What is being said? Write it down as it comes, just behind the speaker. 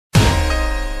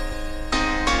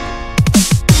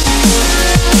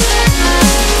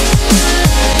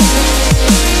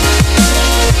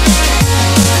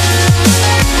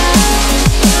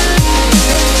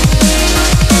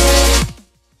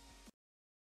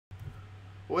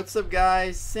What's up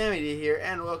guys, Sammy D here,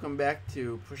 and welcome back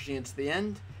to Pushing It to the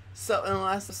End. So in the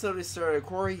last episode we started a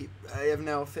quarry. I have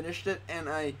now finished it, and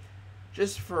I,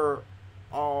 just for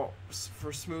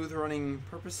smooth running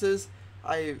purposes,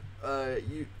 I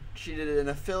cheated in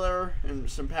a filler and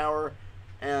some power,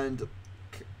 and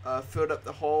filled up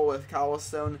the hole with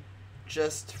cobblestone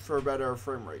just for better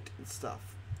frame rate and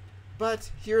stuff.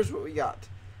 But here's what we got.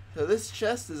 So this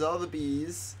chest is all the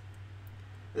bees.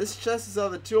 This chest is all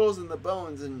the tools and the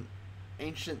bones and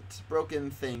ancient broken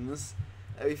things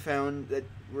that we found that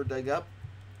were dug up.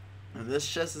 And this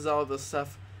chest is all the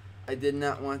stuff I did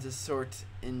not want to sort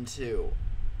into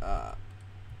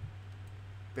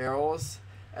barrels.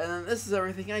 And then this is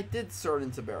everything I did sort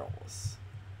into barrels.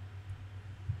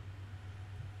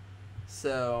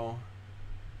 So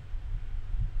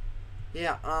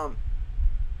yeah,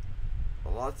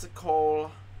 lots of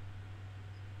coal.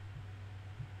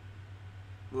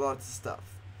 Lots of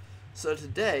stuff. So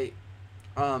today,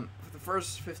 for the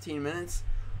first 15 minutes,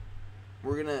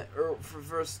 for the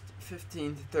first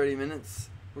 15 to 30 minutes,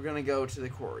 we're gonna go to the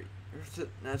quarry.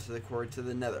 Not to the quarry, to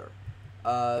the nether.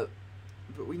 But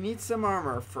we need some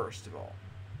armor first of all.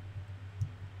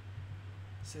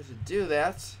 So to do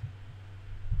that,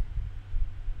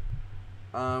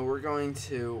 we're going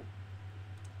to...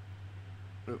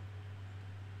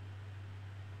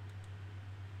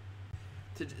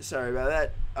 Sorry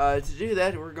about that. To do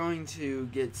that, we're going to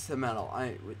get some metal.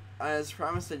 As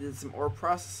promised, I did some ore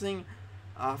processing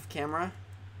off camera,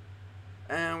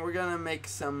 and we're gonna make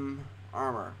some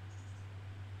armor.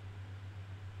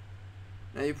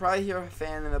 Now you probably hear a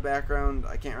fan in the background.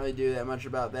 I can't really do that much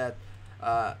about that.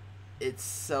 It's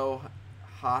so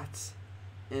hot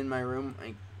in my room.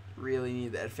 I really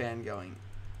need that fan going.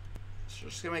 So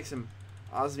just gonna make some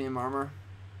osmium armor.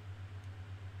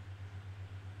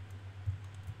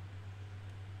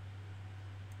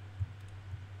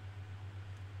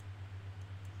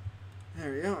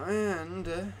 There we go, and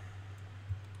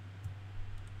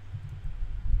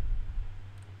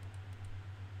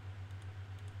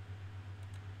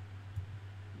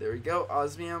there we go,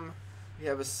 osmium. We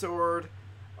have a sword.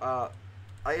 I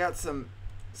got some.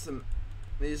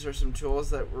 These are some tools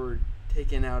that were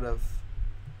taken out of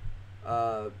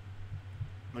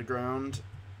the ground.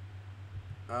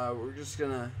 We're just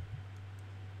gonna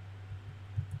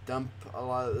dump a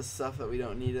lot of the stuff that we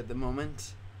don't need at the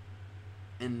moment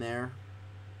in there.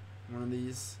 One of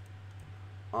these.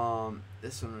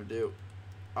 This one will do.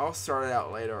 I'll start it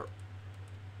out later.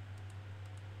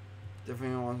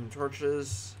 Definitely want some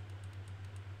torches.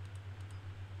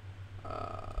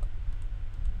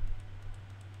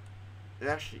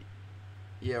 Actually,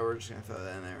 yeah, we're just gonna throw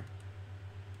that in there.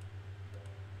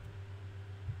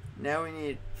 Now we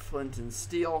need flint and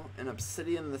steel and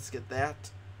obsidian. Let's get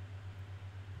that.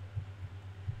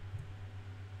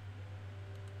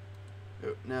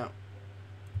 Oh, no.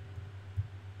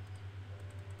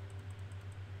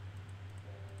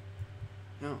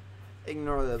 No.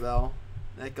 Ignore the bell.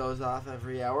 That goes off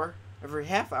every hour. Every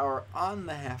half hour on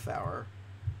the half hour.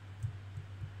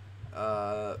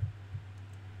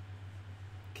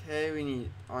 Okay, we need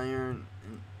iron.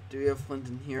 And do we have flint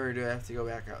in here, or do I have to go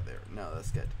back out there? No, that's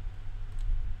good.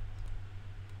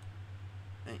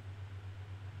 Hey.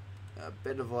 A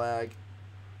bit of lag.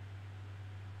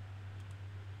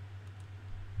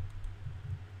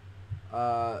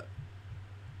 Okay,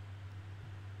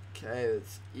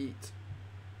 let's eat.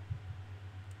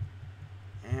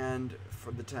 And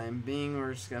for the time being,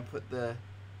 we're just gonna put the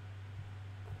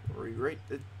quarry right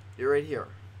here.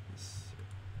 This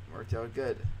worked out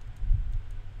good.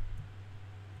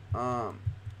 Let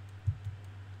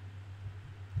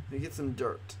me get some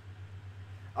dirt.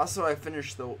 Also, I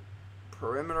finished the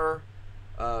perimeter.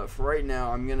 For right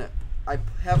now, I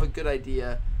have a good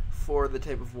idea for the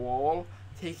type of wall,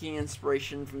 taking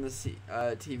inspiration from the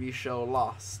TV show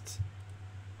Lost.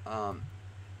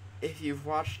 If you've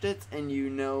watched it and you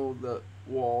know the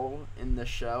wall in the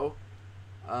show,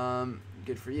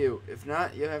 good for you. If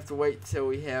not, you'll have to wait till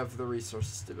we have the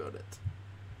resources to build it.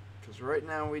 Because right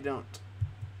now we don't.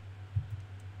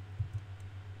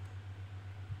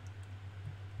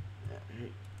 Yeah,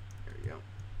 there we go.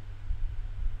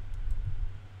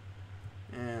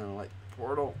 And light the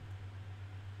portal.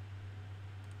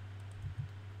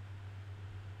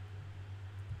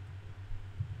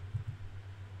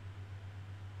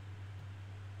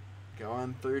 Go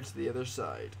on through to the other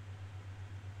side.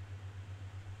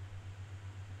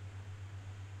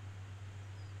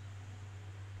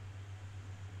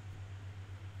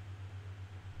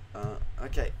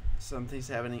 Okay, something's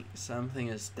happening. Something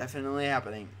is definitely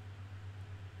happening.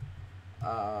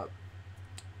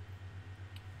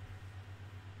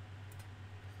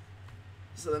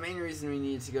 So the main reason we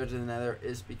need to go to the nether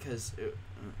is because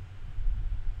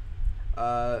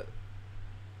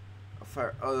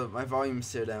fire. Oh, my volume's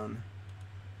so down.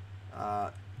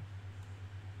 That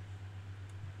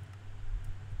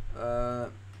I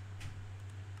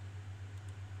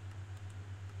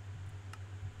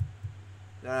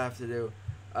have to do.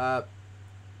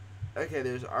 Okay,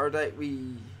 there's Ardite.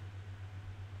 We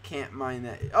can't mine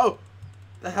that. Oh,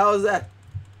 the hell is that?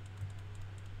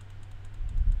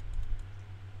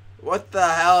 What the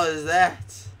hell is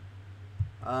that?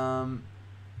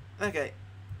 Okay.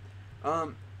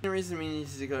 The reason we need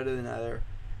to go to the nether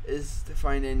is to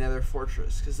find a nether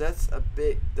fortress, because that's a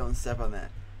big, don't step on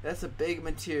that. That's a big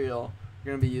material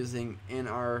we're going to be using in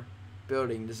our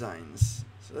building designs.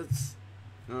 So let's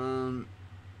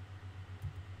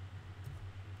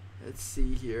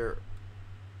see here.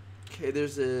 Okay,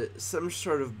 there's some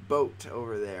sort of boat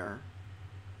over there.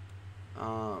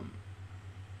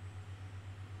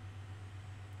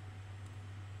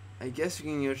 I guess we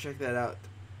can go check that out.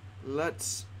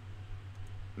 Let's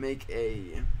make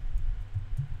a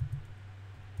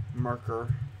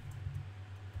marker.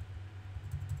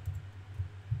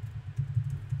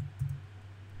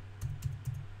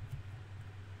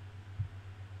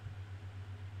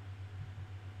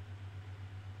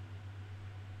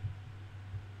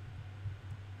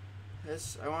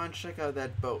 Yes, I want to check out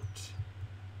that boat.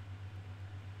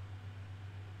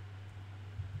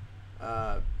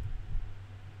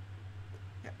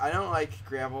 I don't like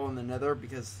gravel in the nether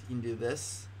because you can do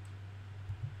this.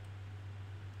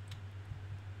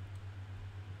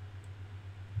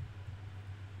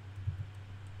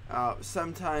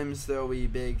 Sometimes there'll be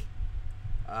big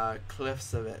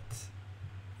cliffs of it.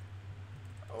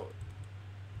 Oh.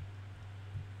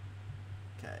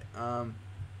 Okay.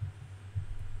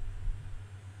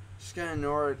 Just gonna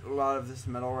ignore a lot of this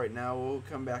metal right now. We'll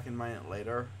come back and mine it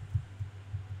later.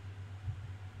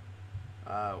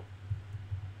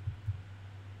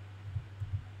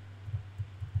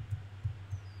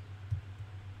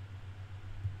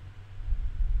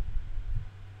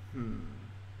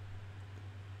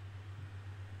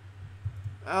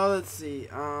 Oh, let's see.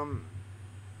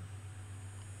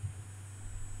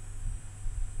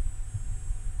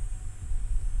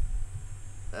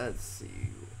 Let's see.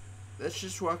 Let's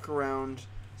just walk around,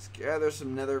 gather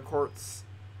some nether quartz.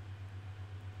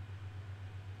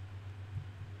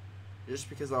 Just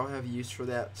because I'll have use for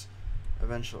that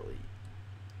eventually.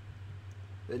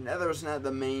 The nether is not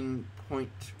the main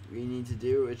point we need to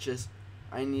do. It's just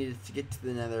I needed to get to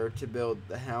the nether to build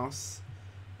the house.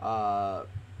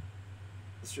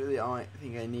 That's really all I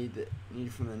think I need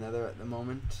from the nether at the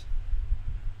moment.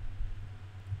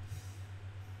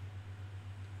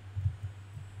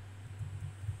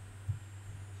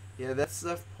 Yeah, that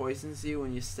stuff poisons you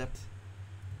when you step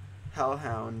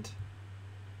Hellhound.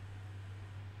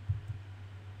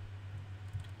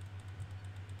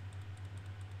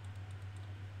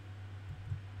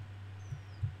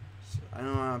 So I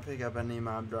don't want to pick up any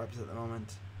mob drops at the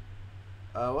moment.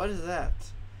 What is that?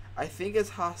 I think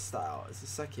it's hostile. It's a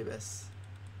succubus.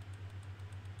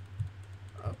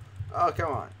 Oh,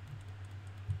 come on.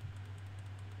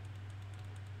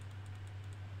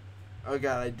 Oh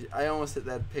god, I almost hit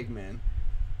that pigman.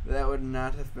 That would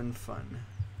not have been fun.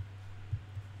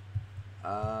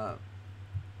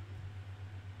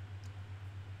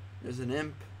 There's an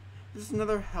imp. There's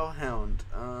another hellhound.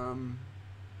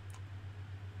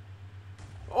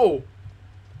 Oh!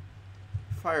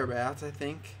 Fire bats, I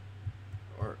think.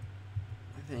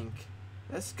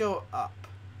 Let's go up.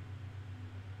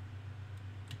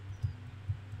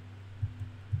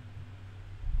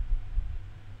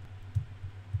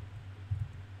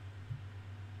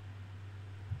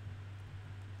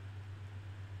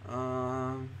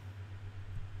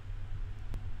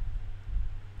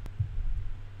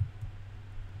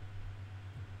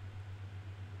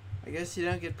 I guess you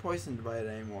don't get poisoned by it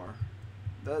anymore.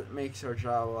 That makes our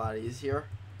job a lot easier.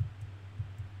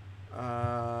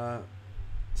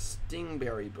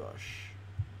 Stingberry bush.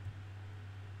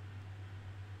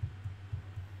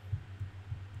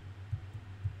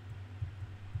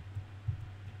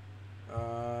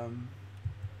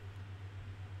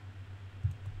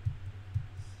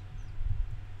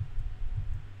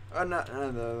 Oh, not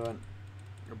another one.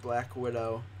 A black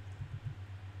widow.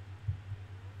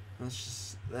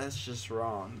 That's just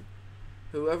wrong.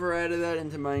 Whoever added that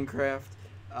into Minecraft,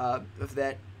 of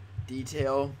that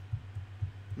detail,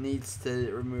 needs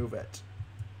to remove it.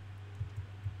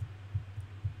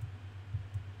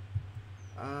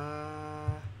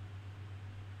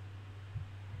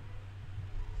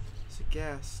 He's a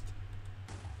ghast.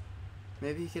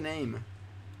 Maybe he can aim.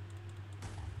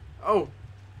 Oh!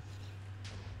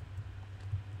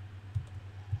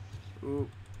 Ooh.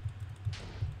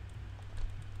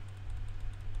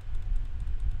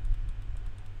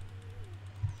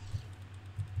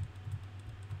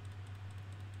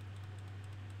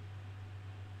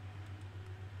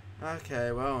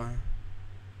 Okay, well,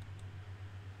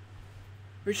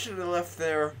 we should have left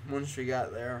there once we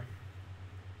got there.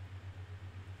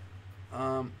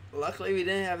 Luckily we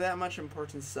didn't have that much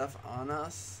important stuff on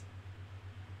us,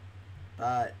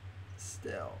 but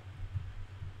still.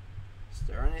 Is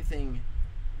there anything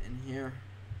in here?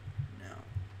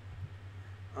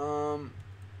 No.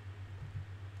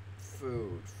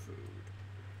 Food.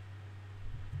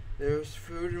 There was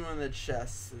food in one of the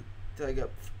chests that dug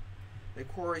up. The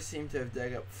quarry seemed to have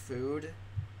dug up food.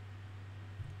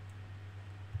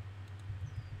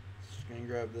 Just gonna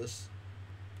grab this.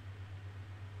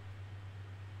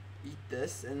 Eat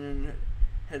this and then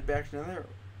head back to Nether.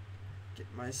 Get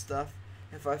my stuff.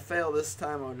 If I fail this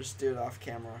time, I'll just do it off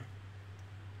camera.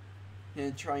 I'm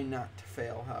gonna try not to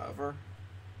fail, however.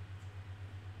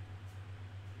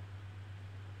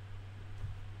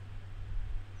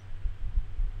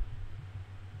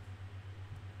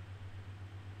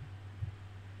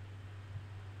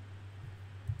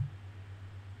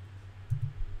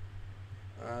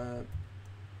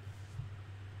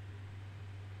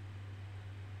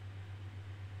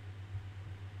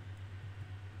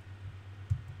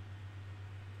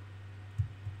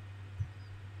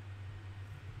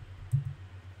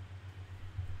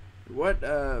 What,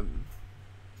 oh,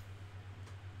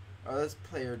 that's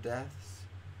player deaths.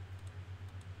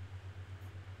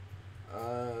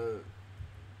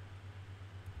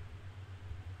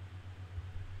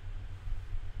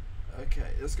 Okay,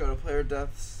 let's go to player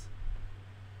deaths.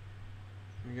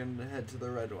 We're gonna head to the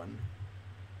red one.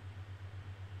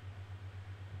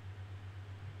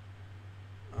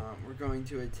 We're going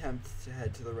to attempt to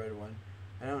head to the red one.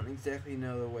 I don't exactly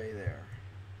know the way there.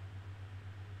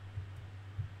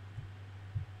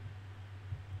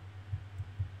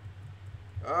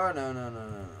 Oh,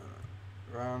 no.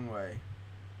 Wrong way.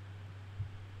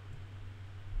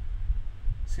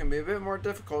 It's going to be a bit more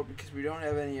difficult because we don't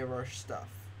have any of our stuff.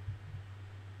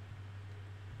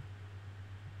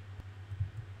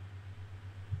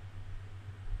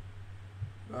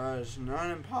 But it's not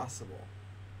impossible.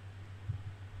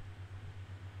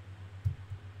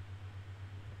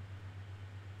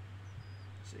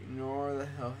 So ignore the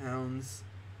hellhounds.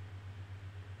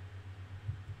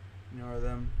 Ignore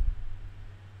them.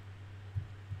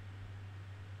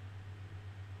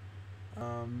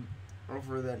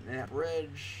 Over that Nap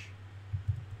Bridge.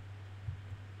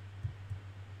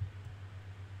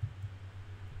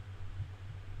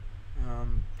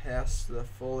 Past the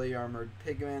fully armored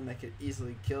pigman that could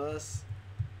easily kill us.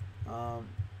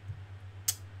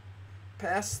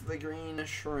 Past the green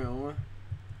shroom.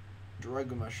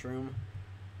 Drug mushroom.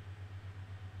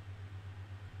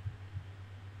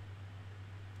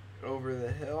 Over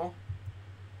the hill.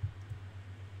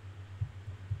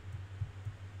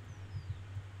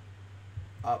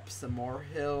 Up some more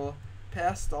hill.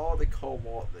 Past all the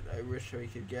cobalt that I wish we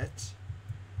could get.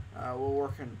 We'll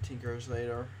work on tinkers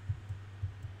later.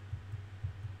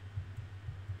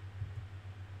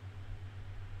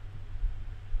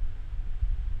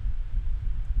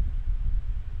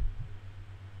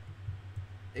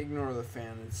 Ignore the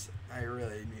fan, I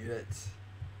really need it.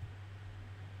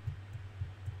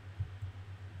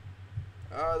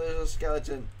 Oh, there's a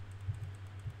skeleton.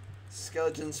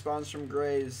 Skeleton spawns from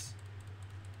graves.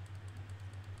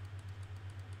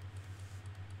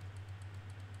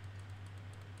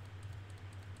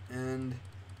 And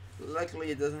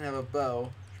luckily it doesn't have a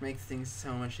bow, which makes things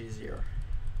so much easier.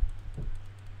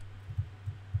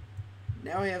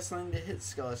 Now we have something to hit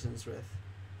skeletons with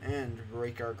and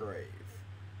break our grave.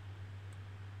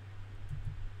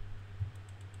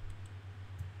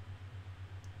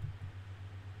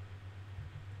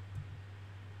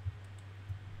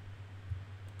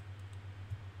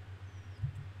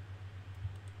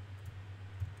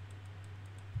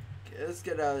 Okay, let's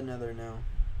get out of the Nether now.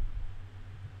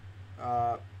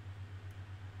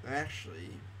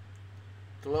 Actually,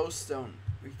 glowstone,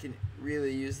 we can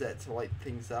really use that to light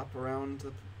things up around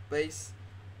the base.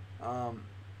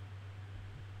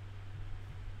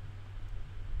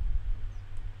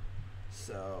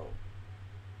 So,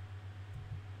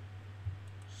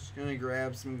 just gonna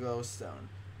grab some glowstone,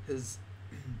 because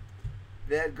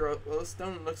that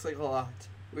glowstone looks like a lot.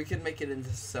 We can make it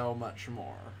into so much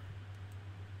more.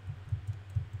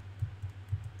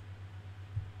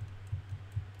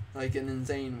 Like an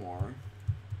insane more.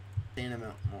 Insane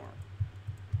amount more.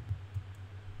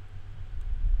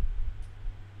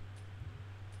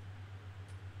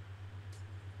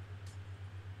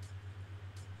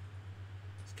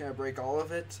 gonna break all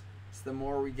of it. So the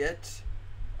more we get,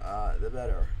 the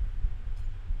better.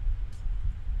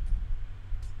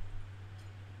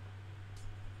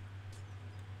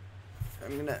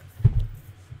 I'm gonna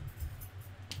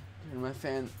turn my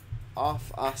fan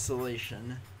off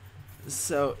oscillation,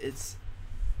 so it's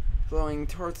blowing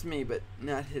towards me but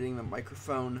not hitting the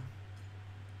microphone.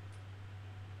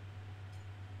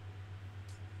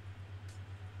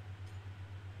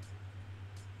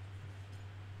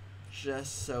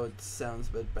 Just so it sounds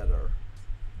a bit better.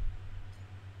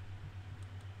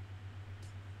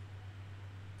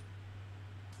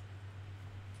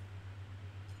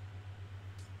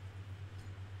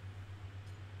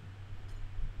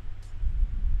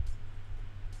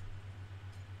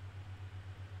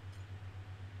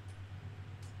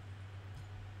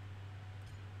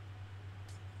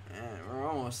 And we're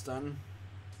almost done.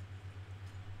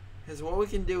 Because what we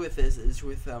can do with this is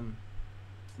with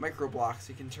micro blocks,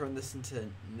 we can turn this into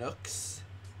nooks.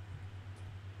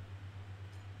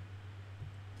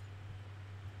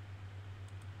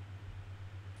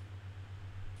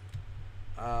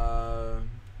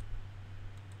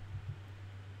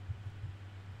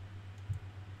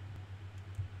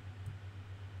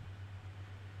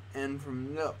 And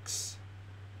from nooks,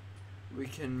 we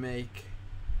can make,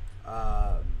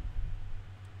 well,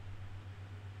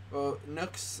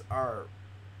 nooks are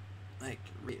like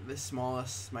the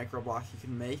smallest micro block you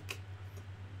can make.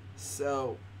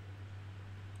 So,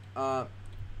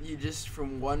 you just,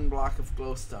 from one block of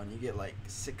glowstone, you get like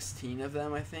 16 of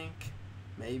them, I think,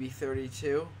 maybe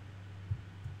 32.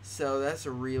 So that's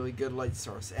a really good light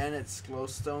source, and it's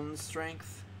glowstone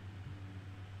strength.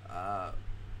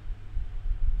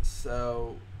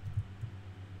 So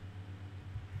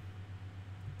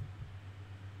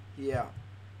yeah,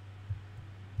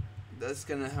 that's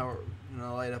gonna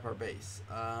light up our base.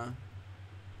 Oh,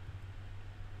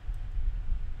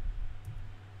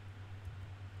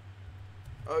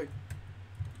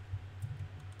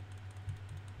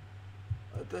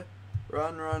 what the?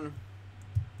 Run!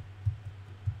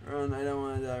 I don't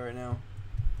want to die right now.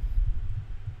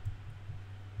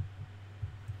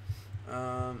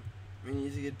 We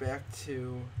need to get back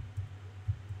to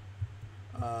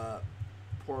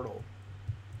portal.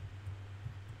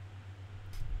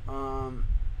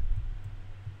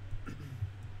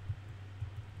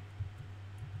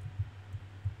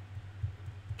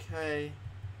 Okay.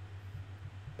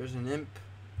 There's an imp.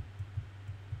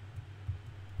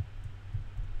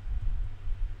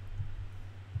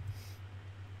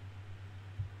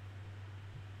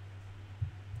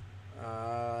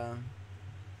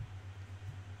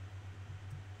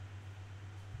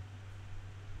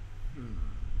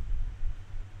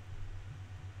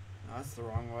 That's the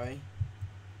wrong way.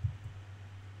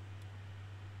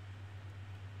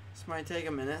 This might take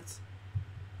a minute.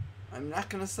 I'm not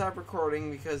gonna stop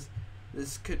recording because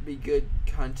this could be good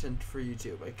content for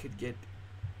YouTube. I could get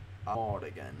mauled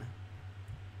again.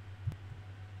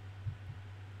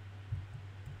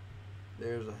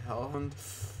 There's a hellhound.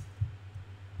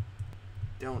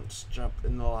 Don't jump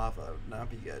in the lava. That would not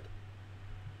be good.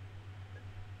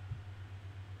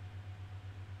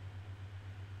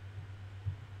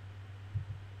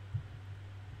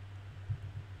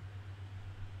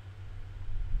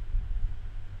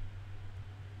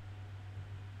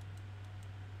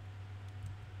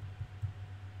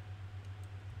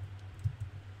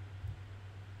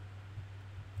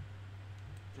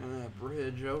 Gonna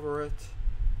bridge over it.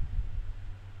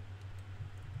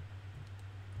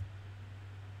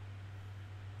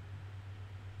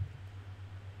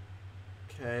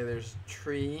 Okay, there's a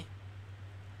tree.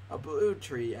 A blue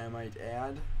tree, I might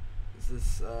add. Is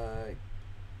this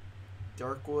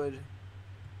dark wood?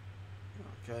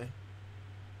 Okay.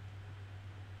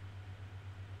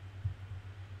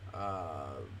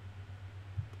 Oh,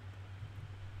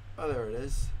 there it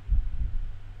is.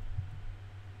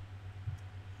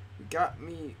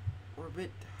 We're a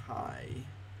bit high,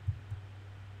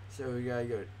 so we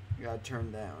gotta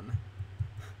turn down.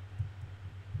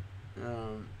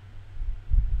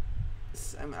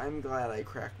 I'm glad I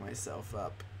cracked myself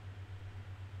up.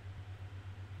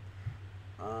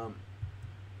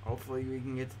 Hopefully we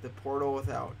can get to the portal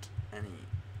without any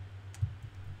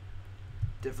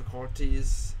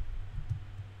difficulties.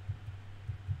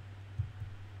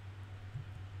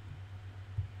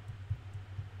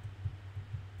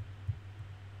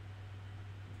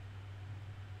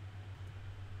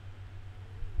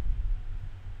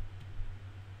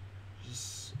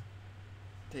 Just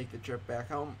take the trip back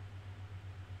home.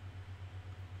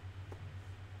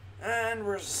 And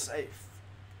we're safe.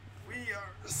 We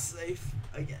are safe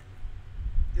again.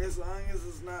 As long as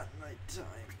it's not nighttime.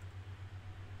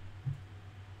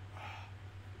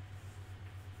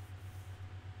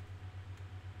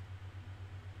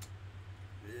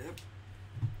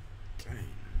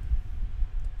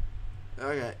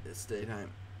 Okay, it's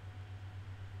daytime.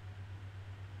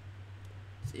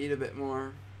 Let's eat a bit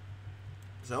more.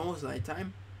 It's almost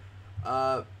nighttime.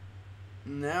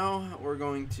 Now we're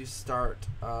going to start.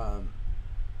 We're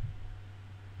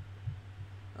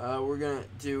gonna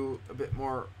do a bit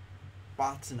more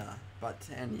botania.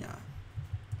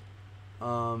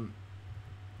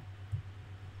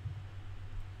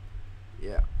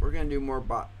 Yeah, we're gonna do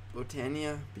more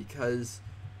botania because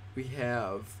we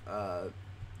have.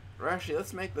 Or actually,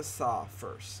 let's make the saw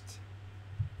first.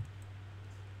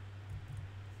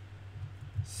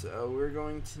 So we're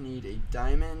going to need a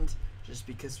diamond, just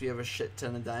because we have a shit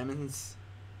ton of diamonds.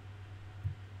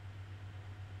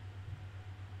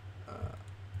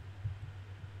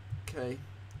 Okay.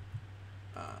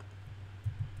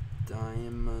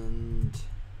 Diamond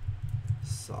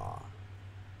saw.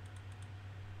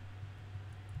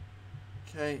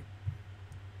 Okay.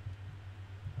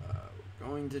 We're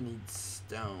going to need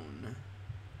stone.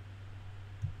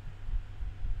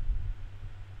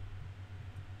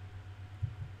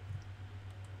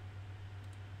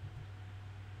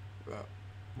 Well,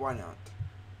 why not?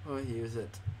 We'll use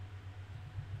it.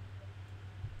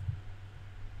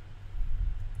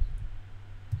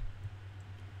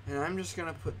 And I'm just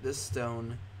gonna put this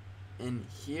stone in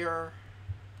here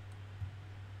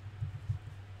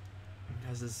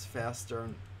because it's faster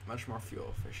and much more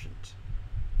fuel efficient.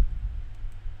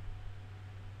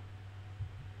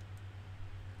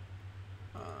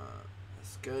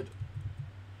 That's good.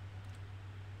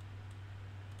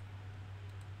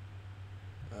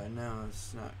 No,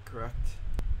 it's not correct.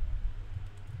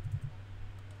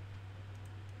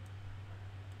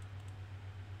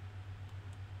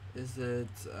 Is it,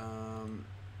 okay,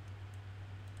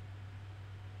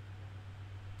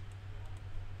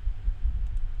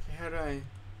 how do I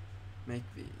make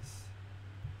these?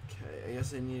 Okay, I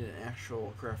guess I need an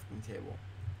actual crafting table.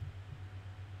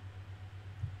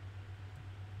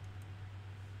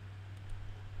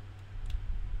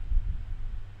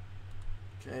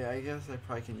 Okay, I guess I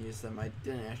probably can use them. I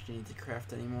didn't actually need to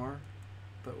craft anymore,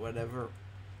 but whatever.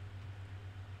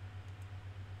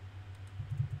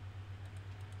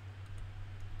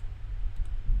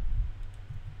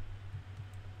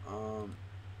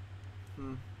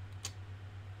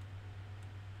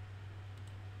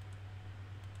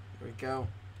 There we go.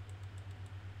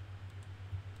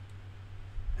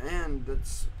 And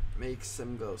let's make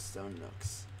some glowstone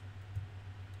nooks.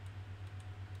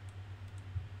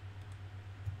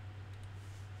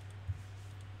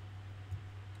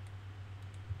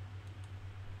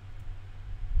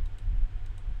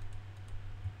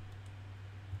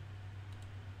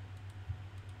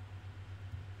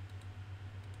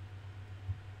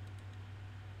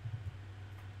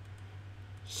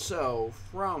 So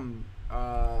from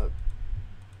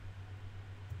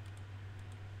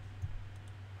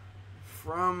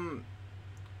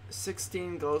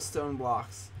 16 glowstone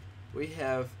blocks, we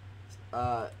have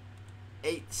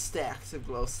 8 stacks of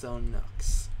glowstone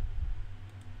nooks.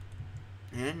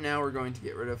 And now we're going to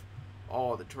get rid of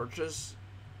all the torches.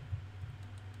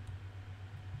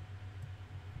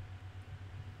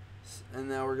 And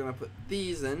now we're going to put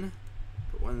these in.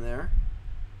 Put one there.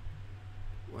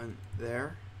 One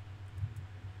there.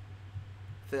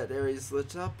 If that area is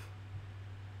lit up,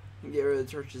 and get rid of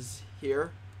the torches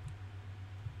here.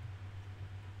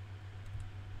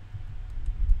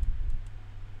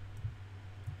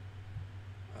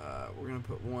 We're gonna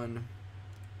put one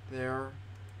there,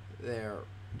 there,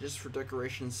 just for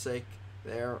decoration's sake.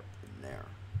 There and there.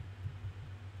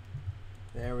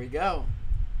 There we go.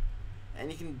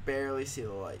 And you can barely see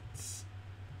the lights.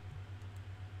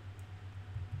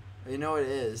 You know what it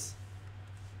is?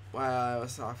 While I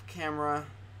was off camera,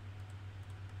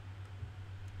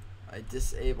 I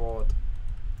disabled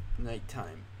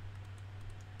nighttime.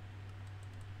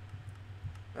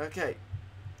 Okay.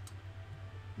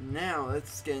 Now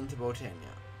let's get into Botania.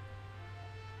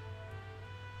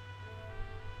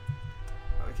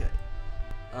 Okay.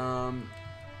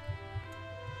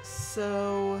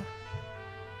 So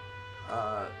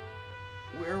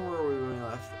where were we when we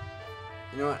left?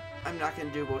 You know what? I'm not gonna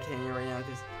do Botania right now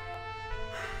because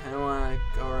I don't want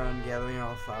to go around gathering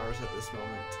all the flowers at this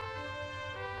moment.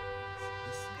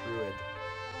 This druid.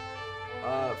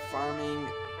 Farming.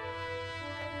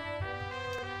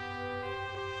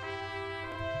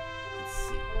 Let's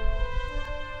see.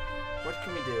 What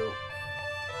can we do?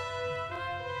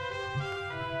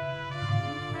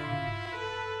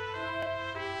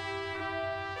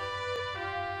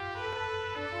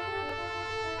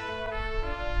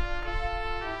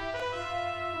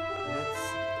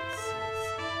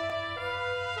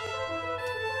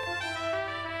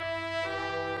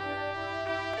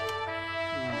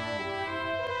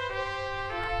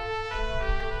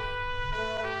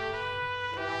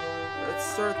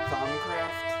 start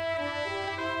Thumbcraft.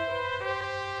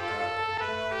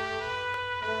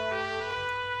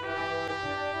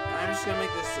 I'm just gonna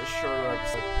make this a shorter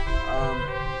episode.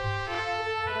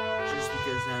 Just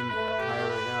because I'm tired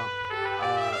right now.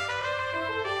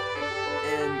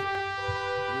 And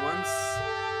once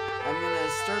I'm gonna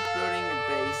start building a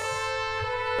base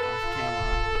off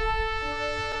camera,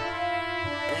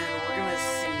 and we're gonna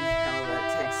see how that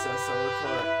takes us. I'll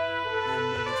record it, and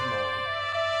maybe tomorrow.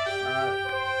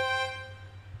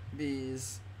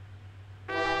 Bees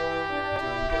doing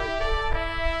good.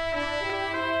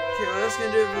 Okay, well that's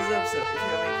gonna do it for this episode. If you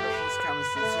have any questions,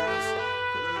 comments, concerns,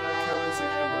 put them in the comment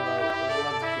section below.